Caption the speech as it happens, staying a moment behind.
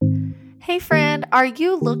Hey friend, are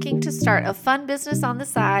you looking to start a fun business on the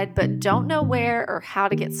side but don't know where or how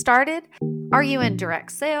to get started? Are you in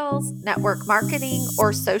direct sales, network marketing,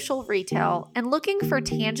 or social retail and looking for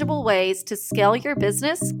tangible ways to scale your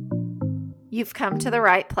business? You've come to the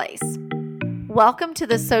right place. Welcome to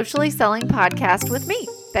the Socially Selling Podcast with me,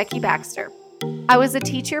 Becky Baxter. I was a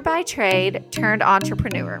teacher by trade turned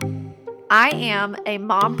entrepreneur. I am a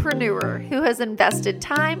mompreneur who has invested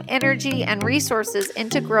time, energy, and resources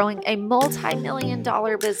into growing a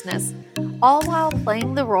multi-million-dollar business, all while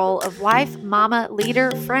playing the role of wife, mama,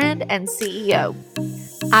 leader, friend, and CEO.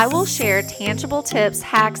 I will share tangible tips,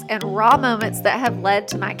 hacks, and raw moments that have led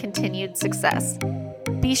to my continued success.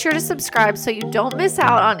 Be sure to subscribe so you don't miss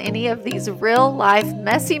out on any of these real-life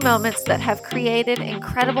messy moments that have created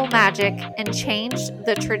incredible magic and changed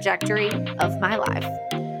the trajectory of my life.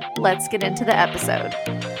 Let's get into the episode.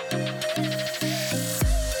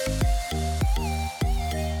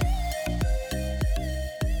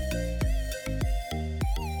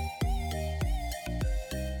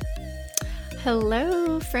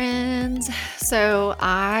 Hello, friends. So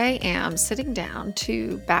I am sitting down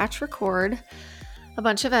to batch record a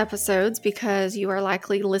bunch of episodes because you are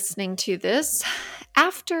likely listening to this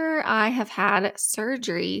after I have had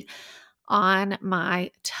surgery on my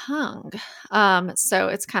tongue. So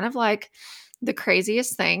it's kind of like the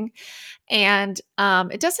craziest thing. And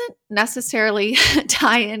it doesn't necessarily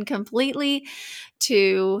tie in completely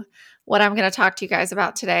to what I'm going to talk to you guys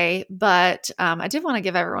about today. But I did want to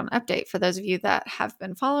give everyone an update for those of you that have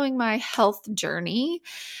been following my health journey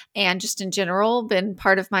and just in general been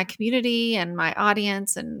part of my community and my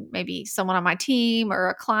audience and maybe someone on my team or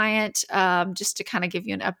a client, just to kind of give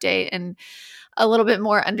you an update and a little bit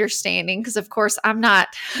more understanding, because of course I'm not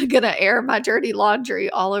going to air my dirty laundry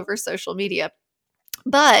all over social media.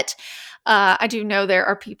 But I do know there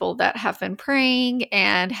are people that have been praying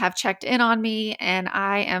and have checked in on me, and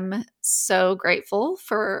I am so grateful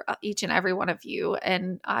for each and every one of you,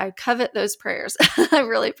 and I covet those prayers. I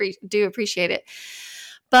really do appreciate it.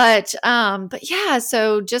 But yeah,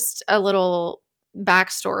 so just a little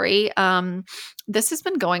backstory. This has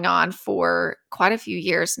been going on for quite a few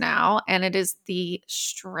years now, and it is the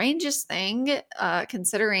strangest thing,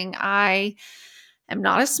 considering I am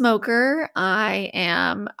not a smoker. I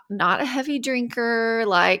am not a heavy drinker.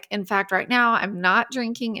 Like, in fact, right now I'm not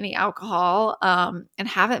drinking any alcohol, and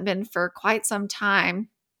haven't been for quite some time.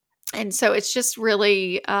 And so it's just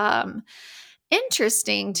really,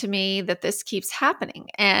 interesting to me that this keeps happening.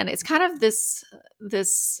 And it's kind of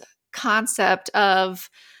this concept of,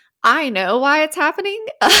 I know why it's happening,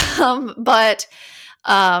 but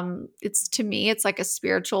it's, to me, it's like a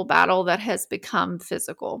spiritual battle that has become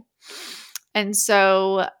physical. And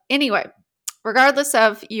so anyway, regardless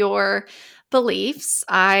of your beliefs,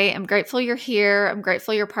 I am grateful you're here. I'm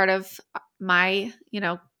grateful you're part of my,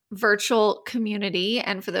 virtual community.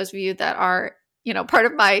 And for those of you that are, part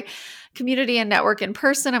of my community and network in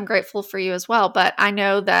person, I'm grateful for you as well. But I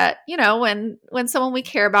know that, when someone we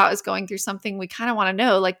care about is going through something, we kind of want to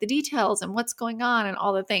know like the details and what's going on and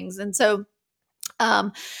all the things. And so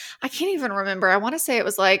I can't even remember. I want to say it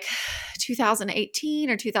was like 2018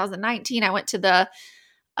 or 2019. I went to the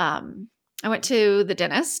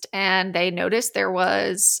dentist, and they noticed there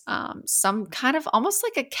was some kind of almost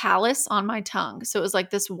like a callus on my tongue. So it was like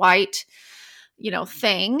this white,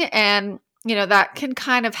 thing. And, that can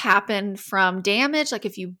kind of happen from damage. Like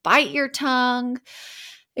if you bite your tongue,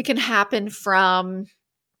 it can happen from,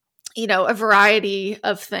 a variety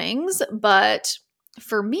of things. But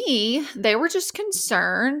for me, they were just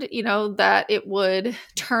concerned, that it would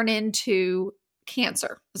turn into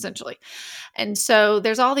cancer, essentially. And so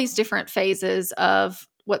there's all these different phases of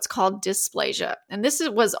what's called dysplasia. And this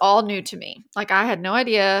was all new to me. Like I had no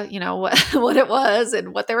idea, what it was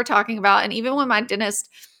and what they were talking about. And even when my dentist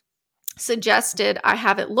suggested I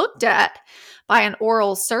have it looked at by an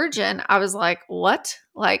oral surgeon, I was like, what?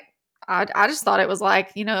 Like, I just thought it was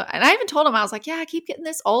like, and I even told him, I was like, yeah, I keep getting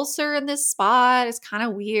this ulcer in this spot. It's kind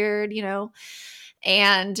of weird,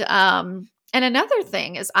 And another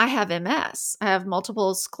thing is I have MS. I have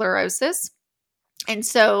multiple sclerosis. And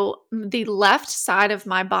so the left side of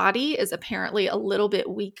my body is apparently a little bit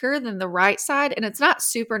weaker than the right side. And it's not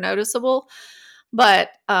super noticeable, but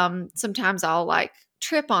sometimes I'll like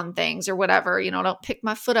trip on things or whatever, don't pick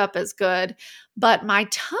my foot up as good. But my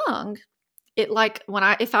tongue, it like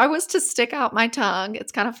if I was to stick out my tongue,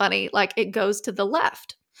 it's kind of funny, like it goes to the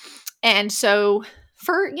left. And so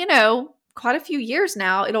for, quite a few years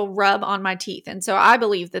now, it'll rub on my teeth. And so I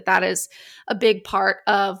believe that is a big part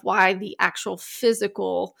of why the actual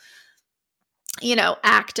physical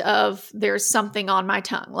act of there's something on my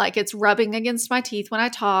tongue, like it's rubbing against my teeth when I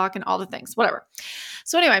talk and all the things, whatever.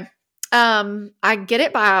 So anyway, I get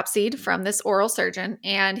it biopsied from this oral surgeon,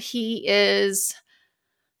 and he is,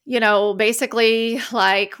 basically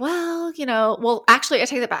like, well, actually, I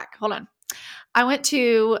take that back. Hold on. I went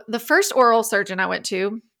to the first oral surgeon I went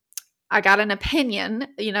to. I got an opinion,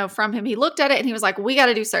 from him. He looked at it and he was like, we got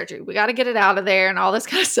to do surgery. We got to get it out of there and all this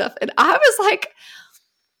kind of stuff. And I was like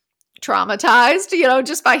traumatized,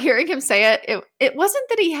 just by hearing him say it. It wasn't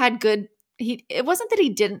that he had it wasn't that he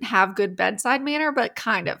didn't have good bedside manner, but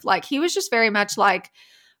kind of like he was just very much like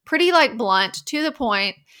pretty like blunt, to the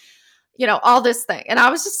point, all this thing. And I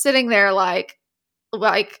was just sitting there like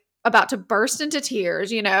about to burst into tears.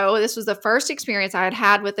 This was the first experience I had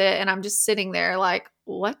had with it. And I'm just sitting there like,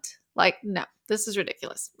 what? Like, no, this is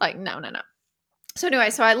ridiculous. Like, no. So anyway,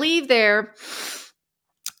 so I leave there.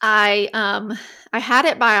 I had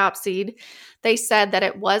it biopsied. They said that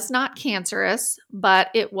it was not cancerous, but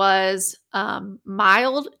it was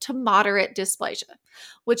mild to moderate dysplasia,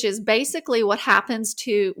 which is basically what happens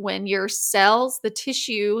to when your cells, the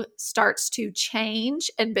tissue starts to change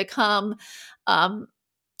and become, I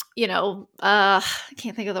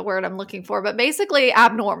can't think of the word I'm looking for, but basically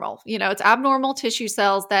abnormal. It's abnormal tissue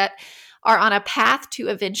cells that are on a path to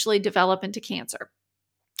eventually develop into cancer.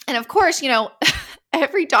 And of course,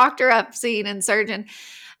 every doctor I've seen and surgeon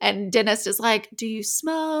and dentist is like, do you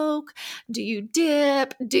smoke? Do you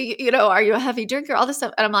dip? Do you, are you a heavy drinker? All this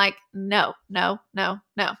stuff. And I'm like, no.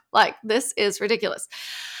 Like, this is ridiculous.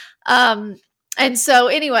 And so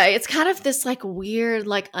anyway, it's kind of this like weird,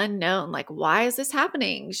 like unknown, like, why is this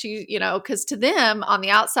happening? She, because to them on the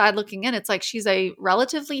outside looking in, it's like she's a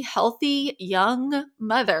relatively healthy young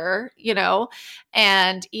mother,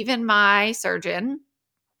 and even my surgeon,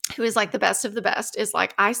 who is like the best of the best, is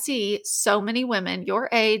like, I see so many women your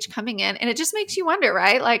age coming in, and it just makes you wonder,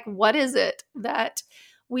 right? Like, what is it that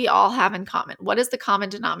we all have in common? What is the common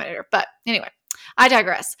denominator? But anyway, I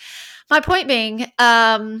digress. My point being,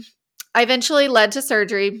 I eventually led to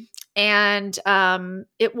surgery, and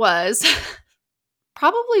it was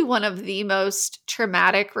probably one of the most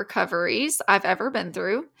traumatic recoveries I've ever been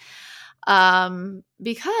through,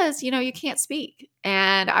 because, you can't speak.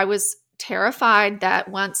 And I was terrified that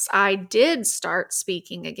once I did start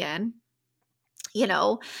speaking again,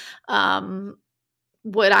 would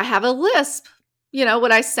I have a lisp?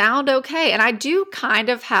 Would I sound okay? And I do kind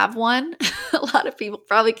of have one. A lot of people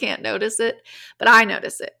probably can't notice it, but I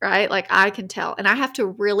notice it, right? Like, I can tell. And I have to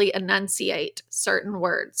really enunciate certain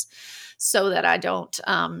words so that I don't,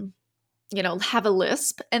 have a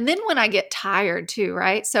lisp. And then when I get tired too,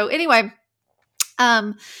 right? So anyway,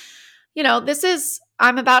 I'm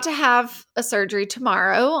about to have a surgery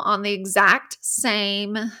tomorrow on the exact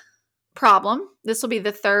same problem. This will be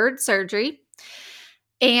the third surgery.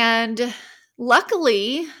 And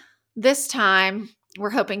luckily, this time we're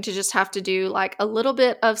hoping to just have to do like a little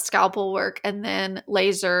bit of scalpel work and then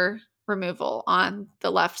laser removal on the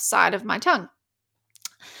left side of my tongue.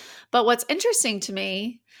 But what's interesting to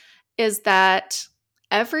me is that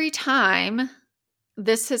every time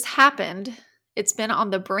this has happened, it's been on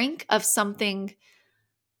the brink of something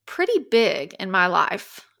pretty big in my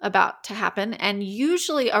life about to happen. And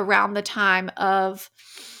usually around the time of,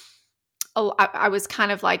 I was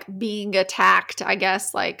kind of like being attacked, I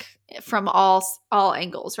guess, like from all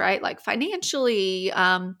angles, right? Like financially,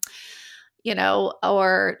 or,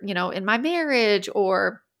 in my marriage,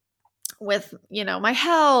 or with, my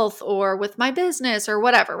health, or with my business, or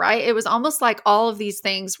whatever, right? It was almost like all of these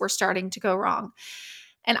things were starting to go wrong.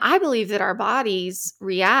 And I believe that our bodies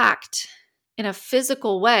react in a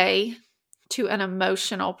physical way to an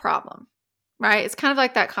emotional problem, right? It's kind of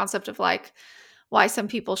like that concept of like why some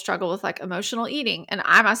people struggle with like emotional eating. And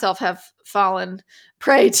I myself have fallen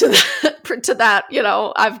prey to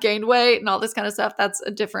that, I've gained weight and all this kind of stuff. That's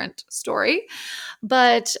a different story.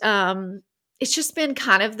 But it's just been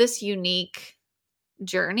kind of this unique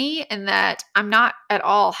journey, and that I'm not at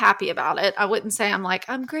all happy about it. I wouldn't say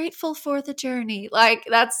I'm grateful for the journey. Like,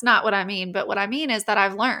 that's not what I mean. But what I mean is that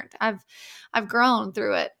I've learned, I've grown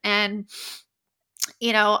through it. And,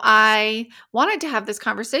 I wanted to have this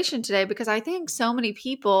conversation today because I think so many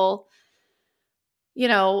people,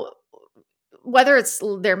 whether it's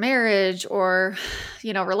their marriage or,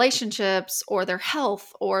 relationships or their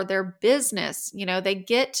health or their business, they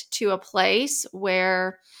get to a place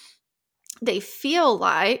where they feel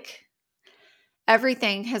like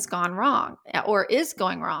everything has gone wrong or is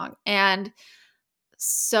going wrong. And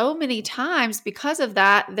so many times because of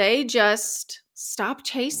that, they just stop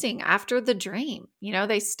chasing after the dream.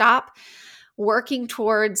 They stop working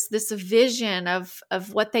towards this vision of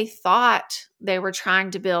what they thought they were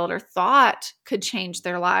trying to build or thought could change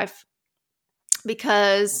their life,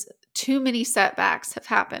 because too many setbacks have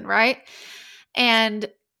happened, right? And,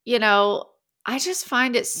 I just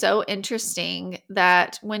find it so interesting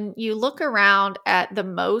that when you look around at the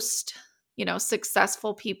most,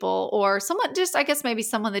 successful people, or someone, just, I guess, maybe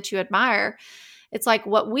someone that you admire, it's like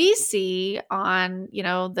what we see on,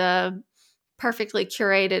 the perfectly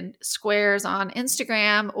curated squares on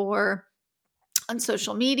Instagram or on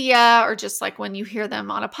social media, or just like when you hear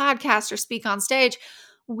them on a podcast or speak on stage,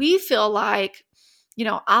 we feel like,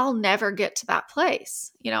 I'll never get to that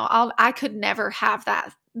place. I could never have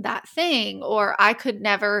that thing, or I could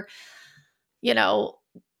never,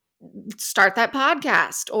 start that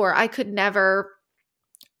podcast, or I could never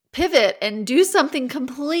pivot and do something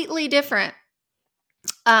completely different.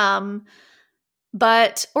 Or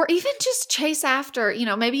even just chase after,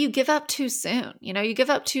 maybe you give up too soon. You give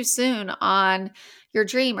up too soon on your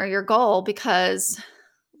dream or your goal because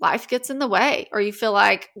life gets in the way, or you feel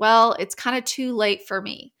like, well, it's kind of too late for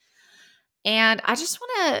me. And I just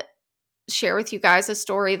want to share with you guys a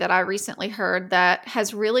story that I recently heard that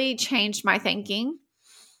has really changed my thinking.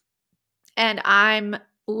 And I'm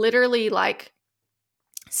literally like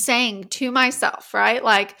saying to myself, right?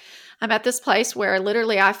 Like I'm at this place where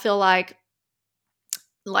literally I feel like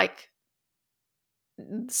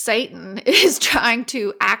Satan is trying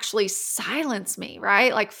to actually silence me,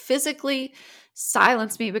 right? Like physically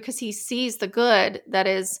silence me, because he sees the good that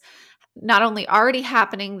is not only already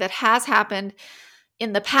happening, that has happened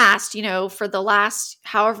in the past, for the last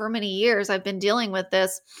however many years I've been dealing with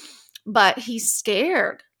this, but he's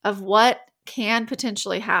scared of what can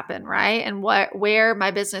potentially happen, right? And where my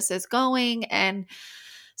business is going. And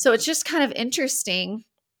so it's just kind of interesting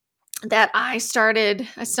that I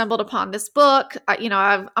stumbled upon this book.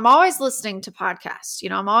 I'm always listening to podcasts.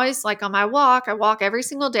 I'm always like on my walk. I walk every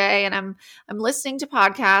single day, and I'm listening to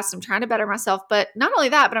podcasts. I'm trying to better myself, but not only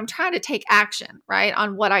that, but I'm trying to take action, right,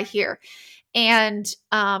 on what I hear. And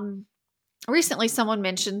recently, someone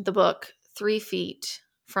mentioned the book 3 Feet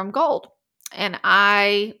from Gold, and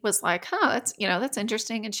I was like, that's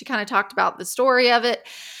interesting. And she kind of talked about the story of it.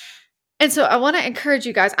 And so I want to encourage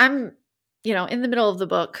you guys. I'm in the middle of the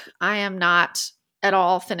book. I am not at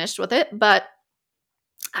all finished with it, but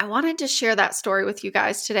I wanted to share that story with you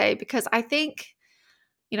guys today, because I think,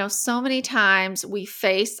 so many times we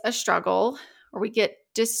face a struggle or we get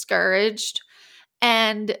discouraged,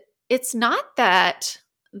 and it's not that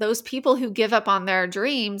those people who give up on their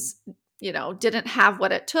dreams, didn't have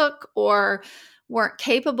what it took, or weren't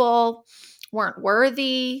capable, weren't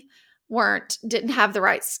worthy, didn't have the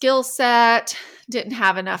right skill set, didn't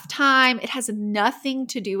have enough time. It has nothing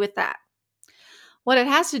to do with that. What it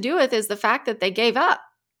has to do with is the fact that they gave up,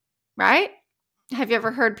 right? Have you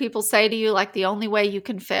ever heard people say to you, like, the only way you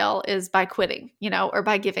can fail is by quitting, or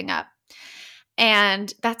by giving up?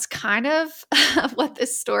 And that's kind of what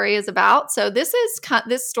this story is about. So this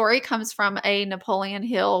story comes from a Napoleon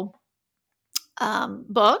Hill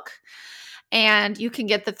book. And you can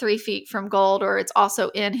get the 3 Feet from Gold, or it's also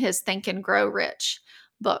in his Think and Grow Rich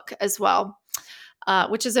book as well,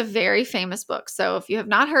 which is a very famous book. So if you have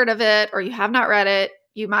not heard of it, or you have not read it,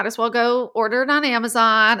 you might as well go order it on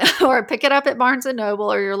Amazon or pick it up at Barnes &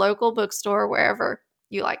 Noble or your local bookstore, wherever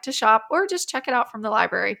you like to shop, or just check it out from the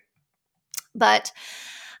library. But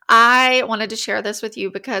I wanted to share this with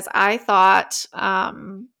you because I thought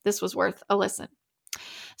this was worth a listen.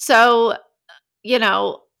 So,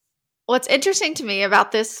 what's interesting to me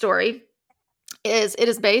about this story is it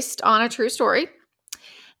is based on a true story.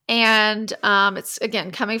 And it's,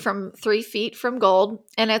 again, coming from 3 Feet from Gold.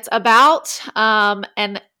 And it's about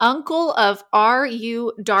an uncle of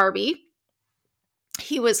R.U. Darby.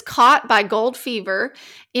 He was caught by gold fever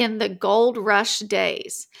in the gold rush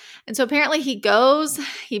days. And so apparently he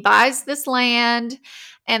buys this land,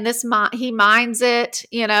 and he mines it,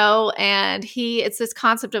 and it's this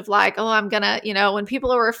concept of like, oh, I'm going to, when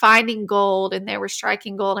people were finding gold and they were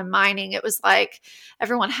striking gold and mining, it was like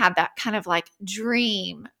everyone had that kind of like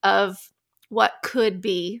dream of what could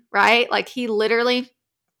be, right? Like he literally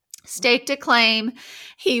staked a claim.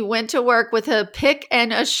 He went to work with a pick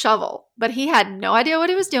and a shovel, but he had no idea what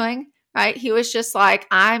he was doing, right? He was just like,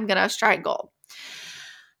 I'm going to strike gold.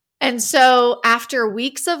 And so after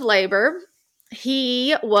weeks of labor,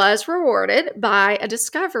 he was rewarded by a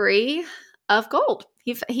discovery of gold.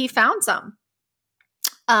 He found some.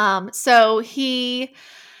 So he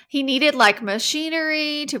needed like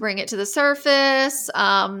machinery to bring it to the surface,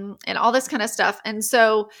 and all this kind of stuff. And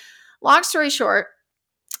so, long story short,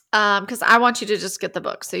 because I want you to just get the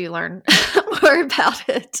book so you learn more about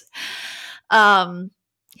it.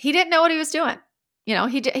 he didn't know what he was doing.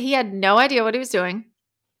 He had no idea what he was doing.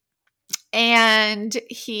 And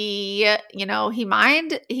he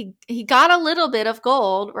got a little bit of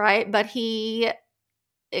gold, right? But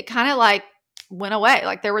it kind of like went away.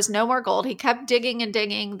 Like there was no more gold. He kept digging and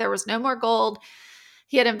digging. There was no more gold.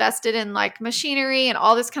 He had invested in like machinery and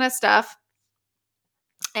all this kind of stuff.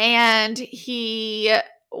 And he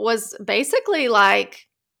was basically like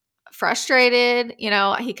frustrated.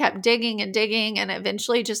 He kept digging and digging and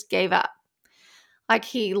eventually just gave up. Like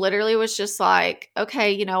he literally was just like,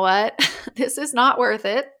 okay, you know what? This is not worth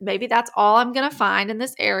it. Maybe that's all I'm going to find in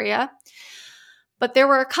this area. But there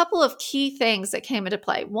were a couple of key things that came into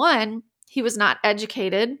play. One, he was not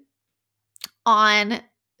educated on,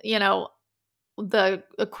 the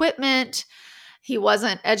equipment. He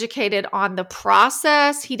wasn't educated on the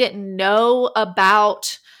process. He didn't know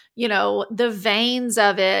about, the veins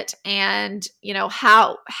of it and,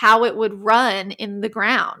 how it would run in the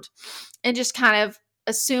ground, and just kind of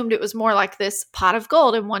assumed it was more like this pot of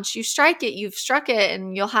gold. And once you strike it, you've struck it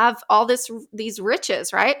and you'll have all these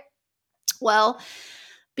riches, right? Well,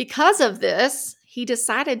 because of this, he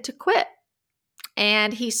decided to quit,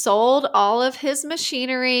 and he sold all of his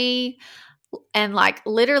machinery and like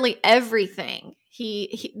literally everything.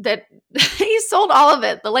 He sold all of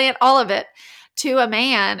it, the land, all of it, to a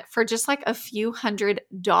man for just like a few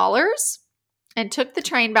 $100s, and took the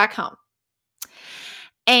train back home.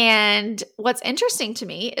 And what's interesting to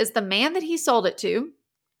me is the man that he sold it to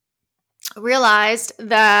realized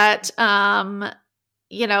that,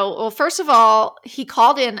 first of all, he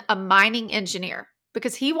called in a mining engineer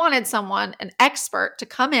because he wanted someone, an expert, to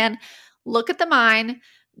come in, look at the mine,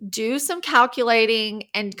 do some calculating,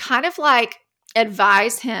 and kind of like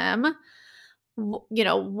advise him,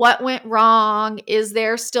 what went wrong? Is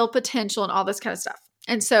there still potential and all this kind of stuff?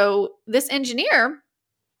 And so this engineer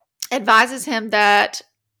advises him that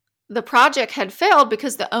the project had failed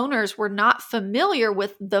because the owners were not familiar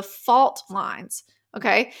with the fault lines.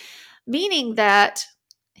 Okay. Meaning that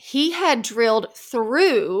he had drilled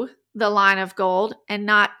through the line of gold and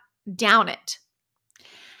not down it.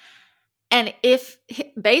 And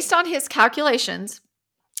based on his calculations,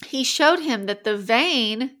 he showed him that the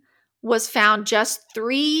vein was found just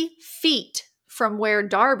 3 feet from where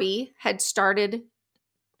Darby had stopped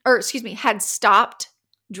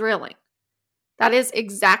drilling. That is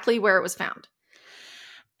exactly where it was found.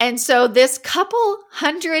 And so this couple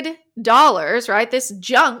 $100, right, this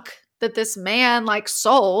junk that this man like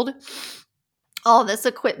sold, all this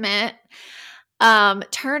equipment,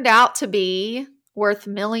 turned out to be worth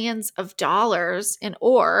millions of dollars in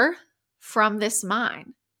ore from this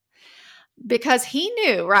mine. Because he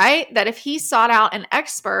knew, right, that if he sought out an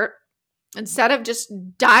expert, instead of just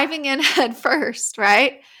diving in head first,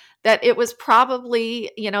 right, that it was probably,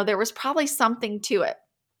 there was probably something to it.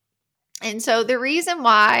 And so the reason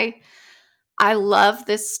why I love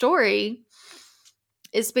this story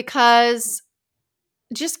is because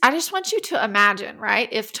I just want you to imagine, right,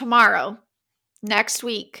 if tomorrow, next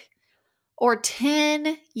week, or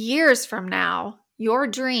 10 years from now, your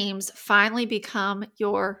dreams finally become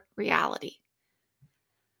your reality.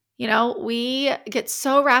 We get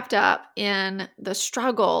so wrapped up in the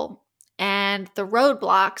struggle and the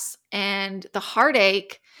roadblocks and the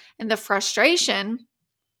heartache and the frustration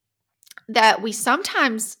that we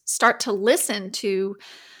sometimes start to listen to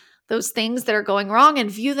those things that are going wrong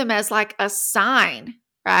and view them as like a sign,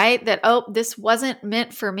 right? That, oh, this wasn't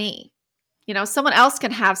meant for me. Someone else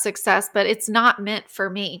can have success, but it's not meant for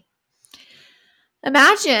me.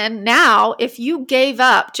 Imagine now if you gave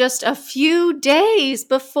up just a few days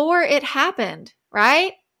before it happened,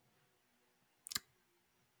 right?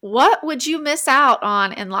 What would you miss out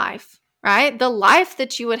on in life, right? The life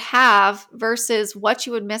that you would have versus what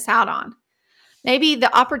you would miss out on. Maybe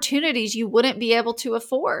the opportunities you wouldn't be able to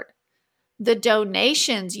afford, the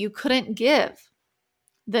donations you couldn't give,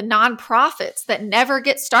 the nonprofits that never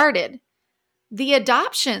get started, the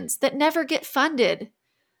adoptions that never get funded,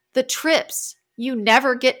 the trips you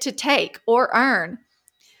never get to take or earn,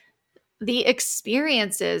 the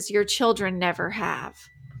experiences your children never have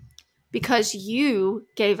because you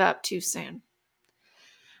gave up too soon.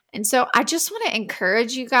 And so I just want to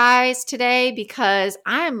encourage you guys today, because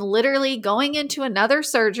I am literally going into another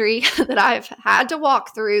surgery that I've had to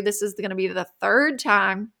walk through. This is going to be the 3rd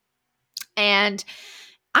time. And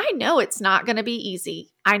I know it's not going to be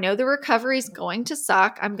easy. I know the recovery is going to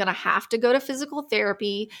suck. I'm going to have to go to physical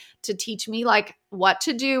therapy to teach me like what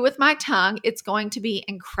to do with my tongue. It's going to be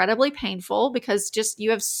incredibly painful because just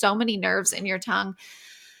you have so many nerves in your tongue.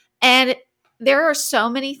 And there are so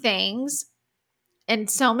many things and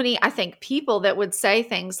so many, I think, people that would say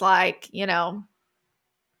things like,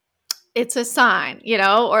 it's a sign,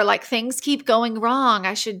 or like things keep going wrong.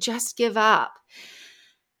 I should just give up.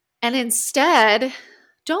 And instead,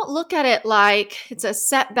 don't look at it like it's a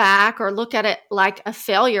setback or look at it like a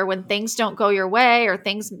failure when things don't go your way or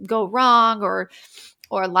things go wrong or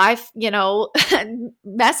life,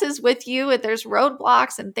 messes with you and there's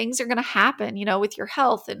roadblocks and things are going to happen, with your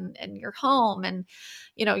health and your home and,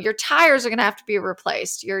 your tires are going to have to be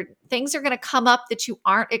replaced. Your things are going to come up that you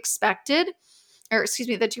aren't expected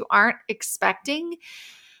that you aren't expecting.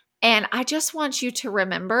 And I just want you to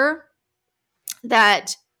remember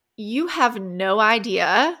that you have no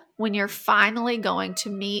idea when you're finally going to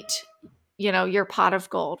meet, your pot of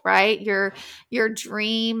gold, right? Your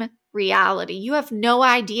dream reality. You have no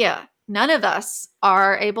idea. None of us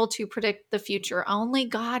are able to predict the future. Only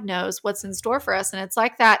God knows what's in store for us. And it's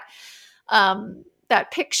like that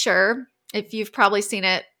picture, if you've probably seen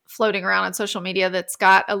it floating around on social media, that's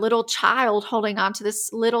got a little child holding onto this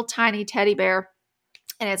little tiny teddy bear.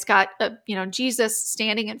 And it's got, Jesus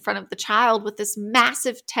standing in front of the child with this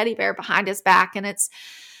massive teddy bear behind his back. And it's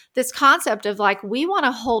this concept of like, we want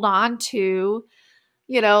to hold on to,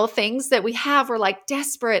 things that we have. We're like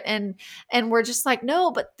desperate and we're just like,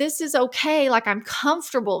 no, but this is okay. Like I'm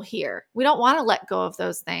comfortable here. We don't want to let go of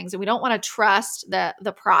those things. And we don't want to trust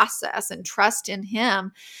the process and trust in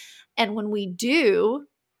Him. And when we do,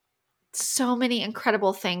 so many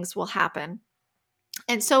incredible things will happen.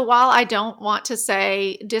 And so while I don't want to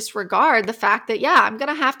say disregard the fact that, I'm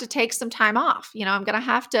going to have to take some time off, I'm going to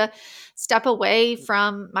have to step away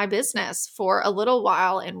from my business for a little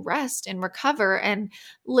while and rest and recover and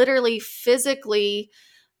literally physically,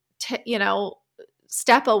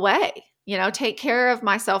 step away, take care of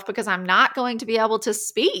myself because I'm not going to be able to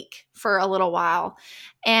speak for a little while.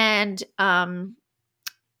 And,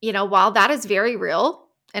 while that is very real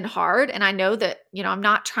and hard, and I know that, I'm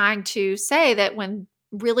not trying to say that when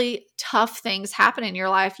really tough things happen in your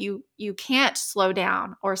life, you can't slow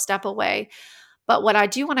down or step away. But what I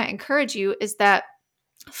do want to encourage you is that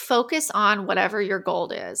focus on whatever your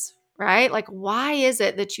goal is, right? Like, why is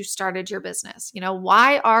it that you started your business?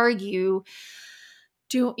 Why are you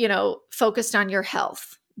focused on your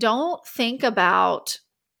health? Don't think about,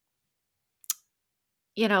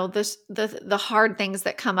 the hard things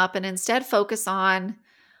that come up, and instead focus on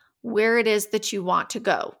where it is that you want to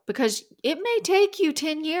go, because it may take you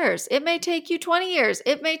 10 years. It may take you 20 years.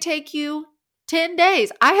 It may take you 10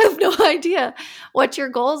 days. I have no idea what your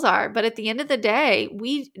goals are. But at the end of the day,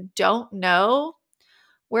 we don't know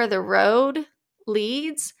where the road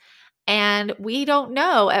leads. And we don't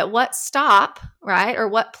know at what stop, right, or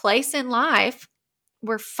what place in life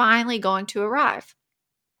we're finally going to arrive.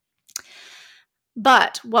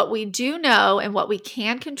 But what we do know and what we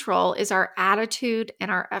can control is our attitude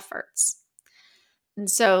and our efforts. And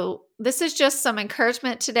so this is just some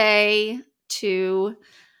encouragement today to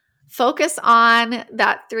focus on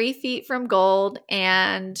that 3 feet from gold,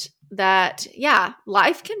 and that,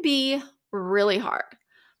 life can be really hard,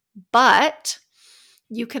 but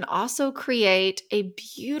you can also create a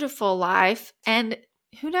beautiful life. And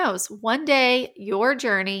who knows, one day your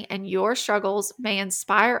journey and your struggles may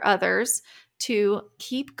inspire others to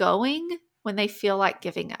keep going when they feel like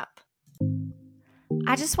giving up.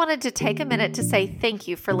 I just wanted to take a minute to say thank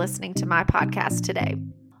you for listening to my podcast today.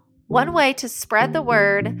 One way to spread the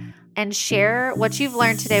word and share what you've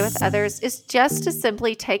learned today with others is just to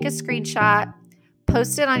simply take a screenshot,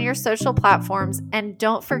 post it on your social platforms, and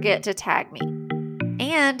don't forget to tag me.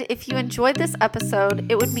 And if you enjoyed this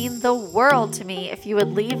episode, it would mean the world to me if you would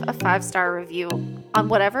leave a 5-star review on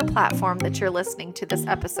whatever platform that you're listening to this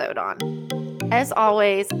episode on. As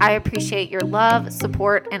always, I appreciate your love,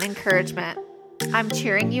 support, and encouragement. I'm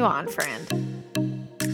cheering you on, friend.